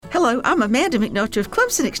Hello, I'm Amanda McNulty of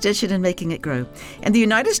Clemson Extension and Making It Grow. In the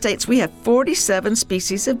United States, we have 47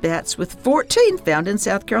 species of bats, with 14 found in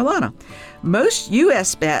South Carolina. Most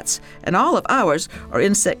U.S. bats, and all of ours, are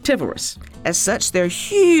insectivorous. As such, they're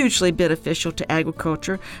hugely beneficial to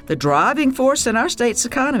agriculture, the driving force in our state's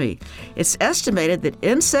economy. It's estimated that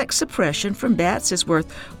insect suppression from bats is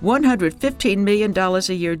worth $115 million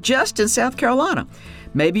a year just in South Carolina.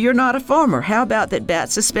 Maybe you're not a farmer. How about that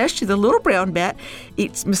bats, especially the little brown bat,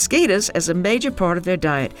 eats mosquitoes as a major part of their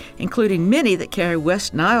diet, including many that carry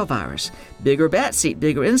West Nile virus. Bigger bats eat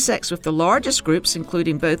bigger insects, with the largest groups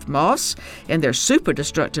including both moths and their super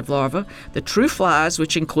destructive larvae, the true flies,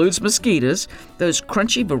 which includes mosquitoes, those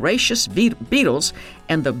crunchy, voracious beetles,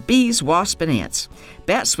 and the bees, wasps, and ants.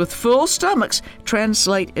 Bats with full stomachs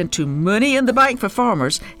translate into money in the bank for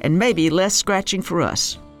farmers and maybe less scratching for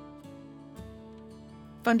us.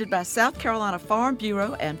 Funded by South Carolina Farm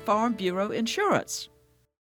Bureau and Farm Bureau Insurance.